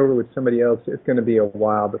to start over with somebody else. It's going to be a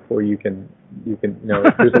while before you can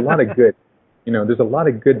there's a lot of good, there's a lot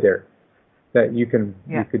of good there that you could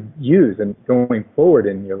use and going forward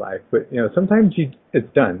in your life. But, sometimes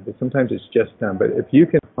it's done, but sometimes it's just done. But if you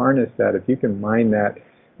can harness that, if you can mine that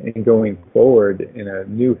and going forward in a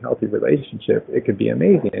new healthy relationship, it could be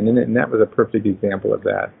amazing. And that was a perfect example of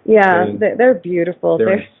that. Yeah, they're beautiful.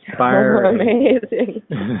 They're inspiring. So amazing.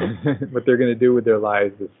 What they're going to do with their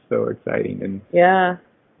lives is so exciting. And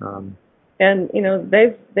and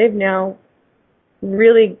they've now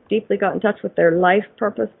really deeply got in touch with their life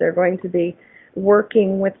purpose. They're going to be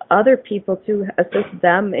working with other people to assist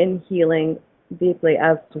them in healing deeply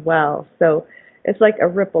as well. So it's like a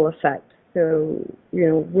ripple effect. So,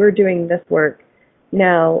 we're doing this work.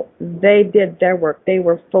 Now, they did their work. They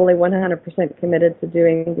were fully 100% committed to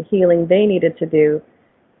doing the healing they needed to do.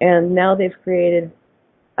 And now they've created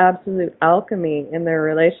absolute alchemy in their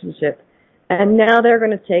relationship. And now they're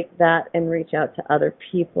going to take that and reach out to other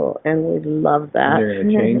people. And we love that. And they're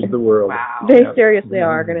going to change the world. Wow. They seriously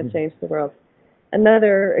are going to change the world.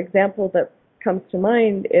 Another example that comes to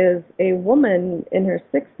mind is a woman in her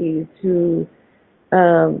 60s who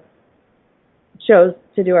chose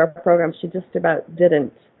to do our program. She just about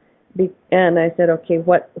didn't. And I said, okay,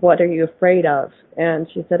 what are you afraid of? And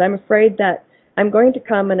she said, I'm afraid that I'm going to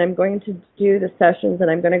come and I'm going to do the sessions and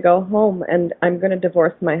I'm going to go home and I'm going to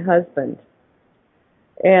divorce my husband.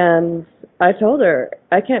 And I told her,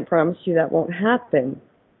 I can't promise you that won't happen.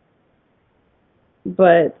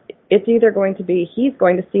 But it's either going to be he's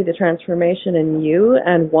going to see the transformation in you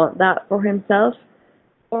and want that for himself,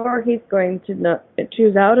 or he's going to not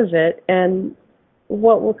choose out of it. And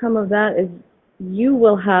what will come of that is you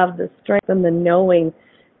will have the strength and the knowing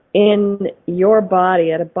in your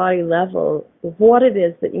body at a body level what it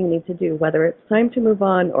is that you need to do, whether it's time to move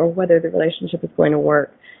on or whether the relationship is going to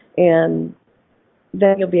work. And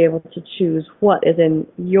then you'll be able to choose what is in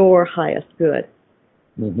your highest good.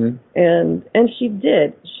 Mm-hmm. And she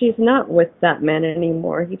did. She's not with that man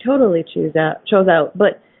anymore. He totally chose out,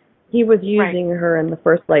 but he was using her in the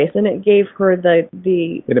first place, and it gave her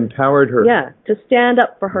it empowered her. Yeah, to stand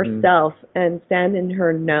up for herself and stand in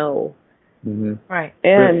her no. Mm-hmm. Right.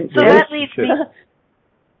 And so that leads me.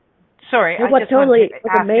 Sorry, I just want to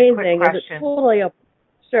ask amazing a quick question. Is it totally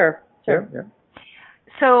Sure. Yeah.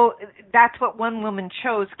 So that's what one woman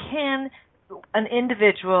chose. Can an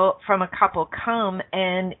individual from a couple come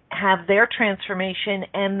and have their transformation,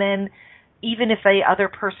 and then even if the other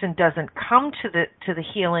person doesn't come to the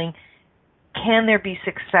healing, can there be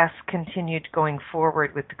success continued going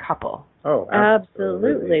forward with the couple? Oh,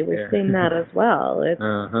 absolutely. We've seen that as well.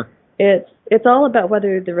 It's all about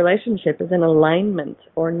whether the relationship is in alignment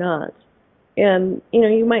or not. And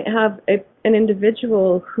you might have an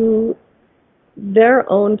individual who their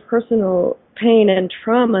own personal pain and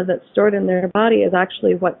trauma that's stored in their body is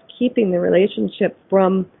actually what's keeping the relationship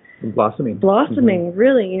from blossoming.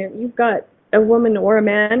 Really, you've got a woman or a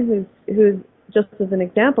man who's just as an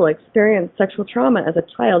example experienced sexual trauma as a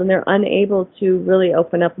child, and they're unable to really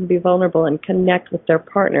open up and be vulnerable and connect with their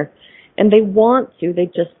partner, and they want to, they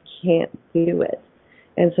just can't do it.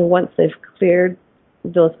 And so once they've cleared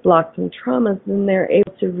those blocks and traumas, then they're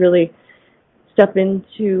able to really step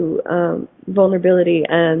into vulnerability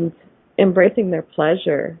and embracing their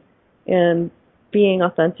pleasure and being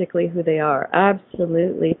authentically who they are.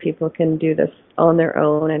 Absolutely, people can do this on their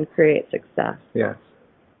own and create success. Yes.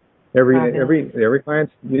 Every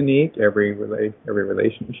client's unique. Every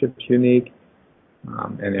relationship's unique,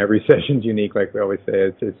 and every session's unique. Like we always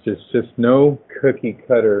say, it's just no cookie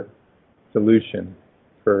cutter solution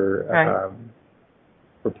for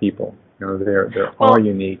people. You know, they're all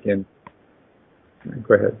unique. And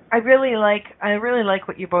go ahead. I really like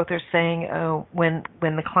what you both are saying when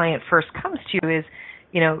the client first comes to you is,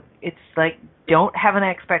 you know, it's like, don't have an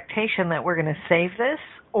expectation that we're going to save this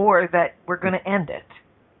or that we're going to end it.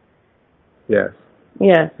 Yes.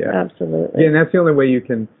 Yes, absolutely. Yeah, and that's the only way you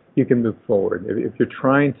can move forward. If you're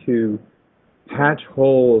trying to patch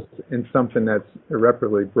holes in something that's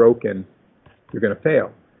irreparably broken, you're going to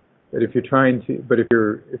fail. But if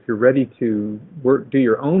you're ready to do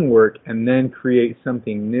your own work and then create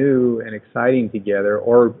something new and exciting together,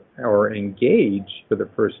 or engage for the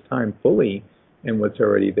first time fully in what's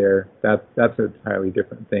already there, that's an entirely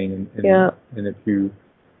different thing. And you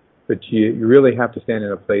really have to stand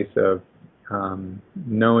in a place of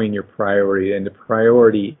knowing your priority, and the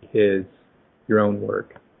priority is your own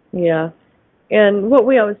work. Yeah. And what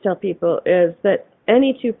we always tell people is that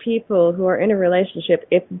any two people who are in a relationship,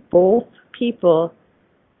 if both people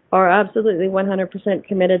are absolutely 100%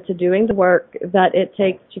 committed to doing the work that it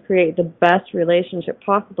takes to create the best relationship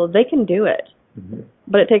possible, they can do it. Mm-hmm.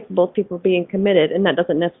 But it takes both people being committed, and that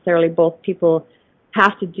doesn't necessarily both people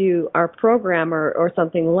have to do our program or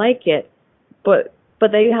something like it, but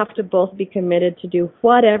they have to both be committed to do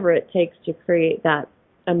whatever it takes to create that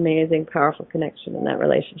amazing, powerful connection in that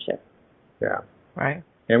relationship. Yeah. Right.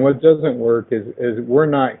 And what doesn't work is we're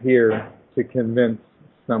not here to convince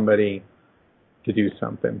somebody to do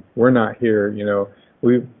something. We're not here, you know,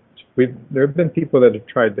 there have been people that have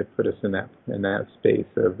tried to put us in that space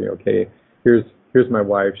of, you know, okay, here's my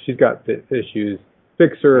wife, she's got the issues,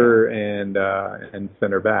 fix her and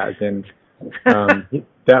send her back. And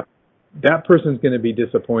that person's going to be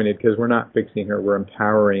disappointed because we're not fixing her, we're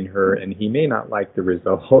empowering her, and he may not like the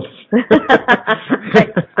results.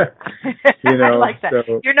 You know, I like that.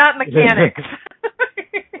 So, you're not mechanics.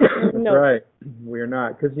 That's No. right. We're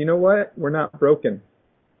not. Because you know what? We're not broken.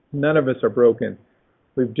 None of us are broken.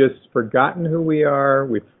 We've just forgotten who we are.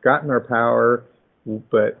 We've forgotten our power,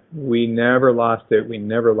 but we never lost it. We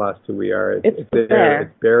never lost who we are. It's there.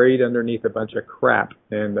 It's buried underneath a bunch of crap.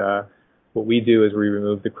 And what we do is we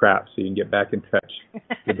remove the crap so you can get back in touch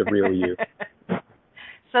with the real you.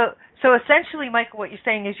 So essentially, Michael, what you're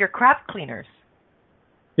saying is you're crap cleaners.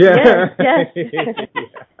 Yeah. Yes.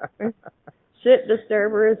 Yeah. Shit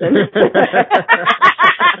disturbers and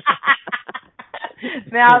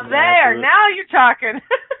now you're talking.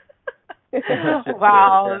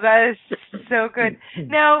 Wow, that is so good.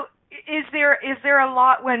 Now, is there a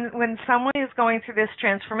lot when someone is going through this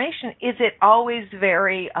transformation? Is it always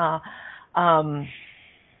very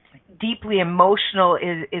deeply emotional?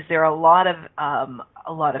 Is there a lot of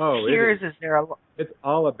tears? Is there a? It's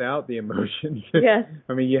all about the emotions. Yes.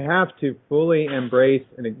 I mean, you have to fully embrace,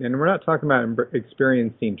 and we're not talking about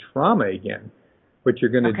experiencing trauma again. What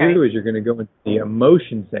you're going to do is you're going to go into the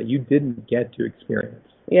emotions that you didn't get to experience.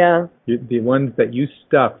 Yeah. The ones that you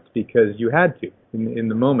stuffed because you had to. In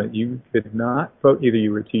the moment, you could not, either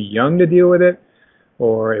you were too young to deal with it,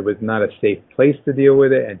 or it was not a safe place to deal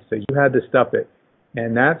with it, and so you had to stuff it.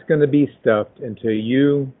 And that's going to be stuffed until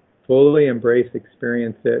you fully embrace,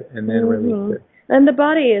 experience it, and then release it. And the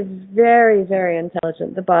body is very, very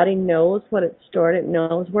intelligent. The body knows what it's stored. It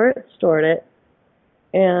knows where it stored it.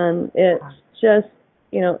 And it's just,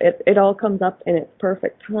 you know, it all comes up in its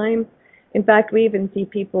perfect time. In fact, we even see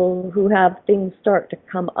people who have things start to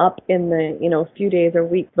come up in the, you know, few days or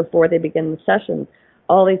weeks before they begin the session.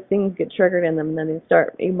 All these things get triggered in them, and then they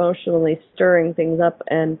start emotionally stirring things up,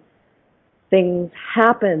 and things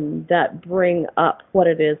happen that bring up what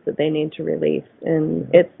it is that they need to release. And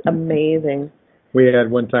it's amazing. We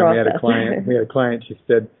had one time, we had a client, she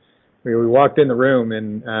said, we walked in the room,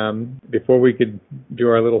 and before we could do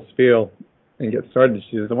our little spiel and get started,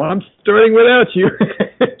 she said, well, I'm starting without you.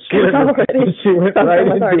 she went right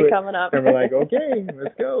into it. Coming up. And we're like, okay,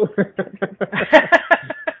 let's go.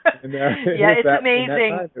 And, it's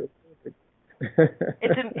amazing.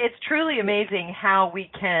 It's truly amazing how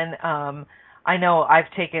we can, I know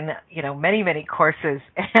I've taken, you know, many courses,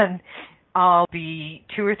 and I'll be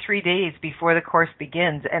 2 or 3 days before the course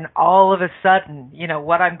begins, and all of a sudden, you know,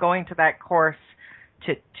 what I'm going to that course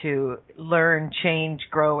to learn, change,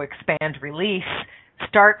 grow, expand, release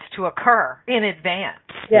starts to occur in advance.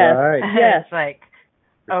 Yes. Right. Yes. It's like,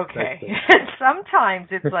 Okay. Sometimes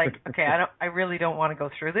it's like, okay, I really don't want to go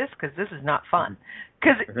through this because this is not fun.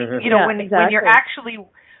 Because when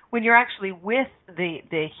you're actually with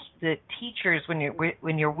the teachers, when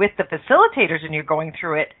you're with the facilitators and you're going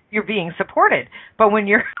through it, you're being supported. But when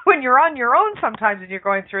you're on your own sometimes and you're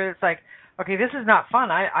going through it, it's like, okay, this is not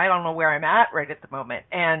fun. I don't know where I'm at right at the moment,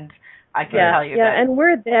 and I can tell you that. Yeah, and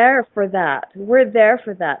we're there for that.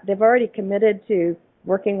 They've already committed to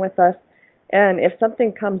working with us, and if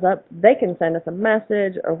something comes up, they can send us a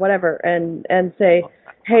message or whatever, and say,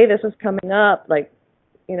 hey, this is coming up, like,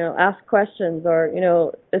 ask questions, or,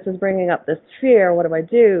 this is bringing up this fear, what do I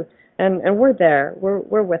do? And we're there.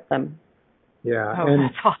 We're with them. Yeah,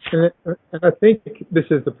 that's awesome. And I think this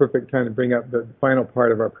is the perfect time to bring up the final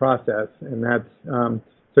part of our process, and that's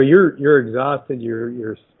so you're exhausted,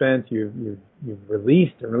 you're spent, you've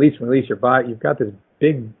released your body, you've got this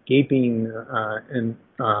big gaping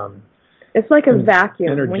it's like a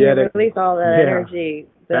vacuum when you release all that energy,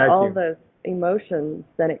 all those emotions,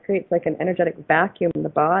 then it creates like an energetic vacuum in the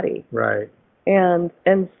body. Right. And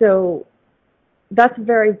so that's a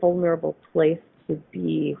very vulnerable place to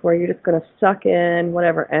be, where you're just going to suck in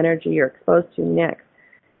whatever energy you're exposed to next.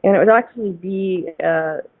 And it would actually be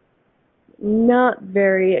not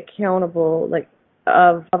very accountable, like,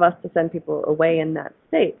 of us to send people away in that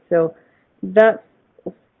state. So that's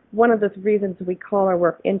one of the reasons we call our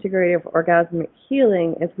work integrative orgasmic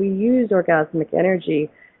healing, is we use orgasmic energy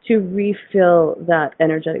to refill that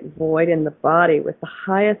energetic void in the body with the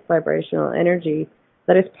highest vibrational energy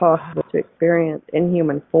that is possible to experience in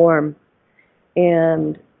human form.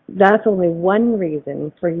 And that's only one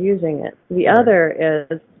reason for using it. The other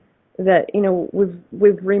is that,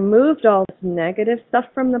 we've removed all this negative stuff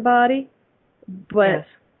from the body, but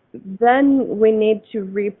then we need to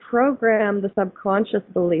reprogram the subconscious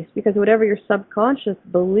beliefs, because whatever your subconscious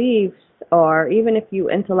beliefs are, even if you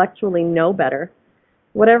intellectually know better,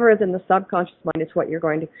 whatever is in the subconscious mind is what you're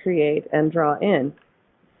going to create and draw in.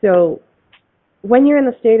 So when you're in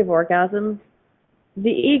the state of orgasm, the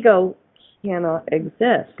ego cannot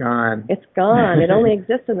exist. Gone. It's gone. It only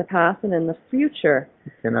exists in the past and in the future.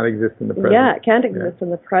 It cannot exist in the present. Yeah, it can't exist in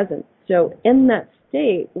the present. So in that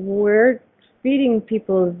state, we're feeding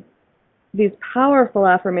people these powerful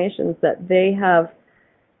affirmations that they have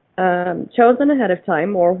chosen ahead of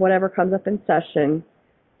time, or whatever comes up in session.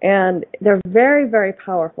 And they're very, very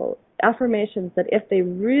powerful affirmations that if they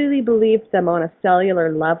really believed them on a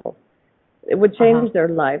cellular level, it would change their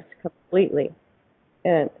lives completely.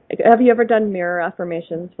 And have you ever done mirror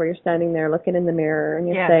affirmations, where you're standing there looking in the mirror and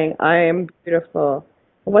you're saying, I am beautiful?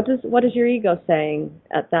 What is your ego saying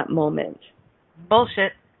at that moment?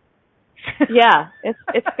 Bullshit. Yeah,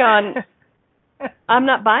 it's gone. I'm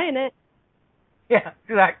not buying it. Yeah,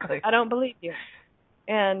 exactly. I don't believe you.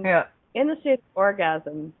 And in the state of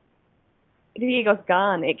orgasm, the ego's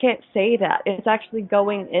gone. It can't say that. It's actually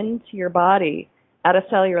going into your body at a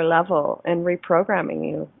cellular level and reprogramming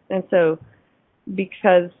you. And so,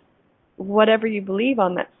 because whatever you believe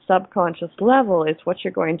on that subconscious level is what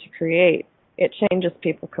you're going to create, it changes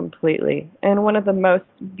people completely. And one of the most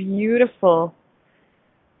beautiful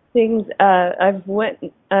things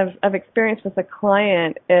I've experienced with a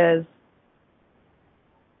client is,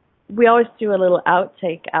 we always do a little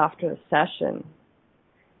outtake after the session.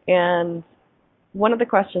 And one of the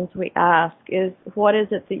questions we ask is, what is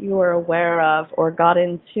it that you were aware of or got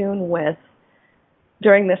in tune with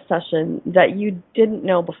during this session that you didn't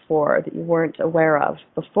know before, that you weren't aware of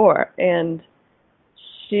before? And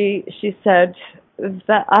she said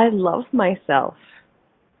that I love myself.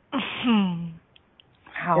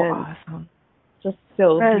 How awesome. Just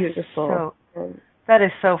so beautiful. That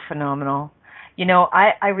is so phenomenal.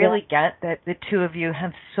 I really get that the two of you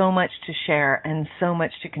have so much to share and so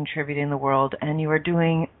much to contribute in the world, and you are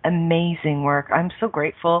doing amazing work. I'm so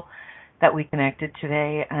grateful that we connected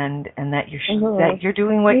today, and that you're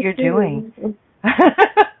doing what you're doing.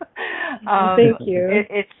 Thank you.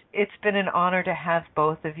 It's been an honor to have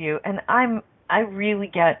both of you, and I really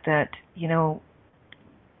get that,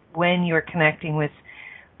 when you're connecting with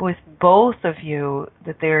both of you,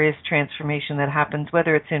 that there is transformation that happens,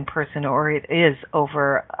 whether it's in person or it is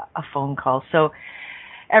over a phone call. So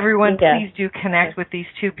everyone, please do connect with these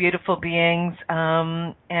two beautiful beings,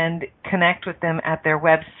 and connect with them at their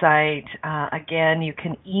website. Again, you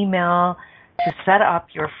can email to set up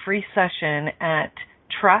your free session at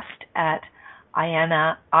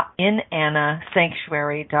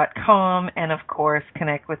trust@inannasanctuary.com, and of course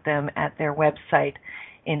connect with them at their website,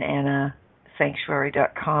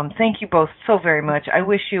 inannasanctuary.com. Thank you both so very much. I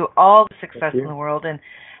wish you all the success in the world, and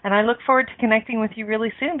I look forward to connecting with you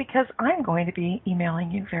really soon, because I'm going to be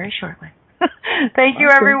emailing you very shortly. Thank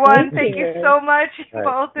you, everyone. Thank you so much, right,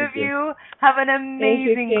 both of you. Have an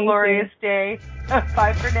amazing, glorious day.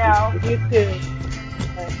 Bye for now. You too.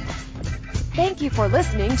 Bye. Thank you for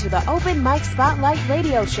listening to the Open Mic Spotlight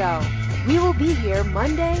Radio Show. We will be here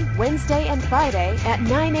Monday, Wednesday, and Friday at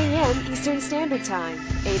 9 a.m. Eastern Standard Time,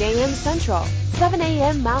 8 a.m. Central, 7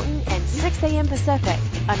 a.m. Mountain, and 6 a.m. Pacific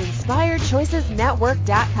on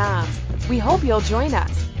InspiredChoicesNetwork.com. We hope you'll join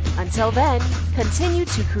us. Until then, continue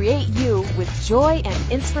to create you with joy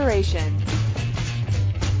and inspiration.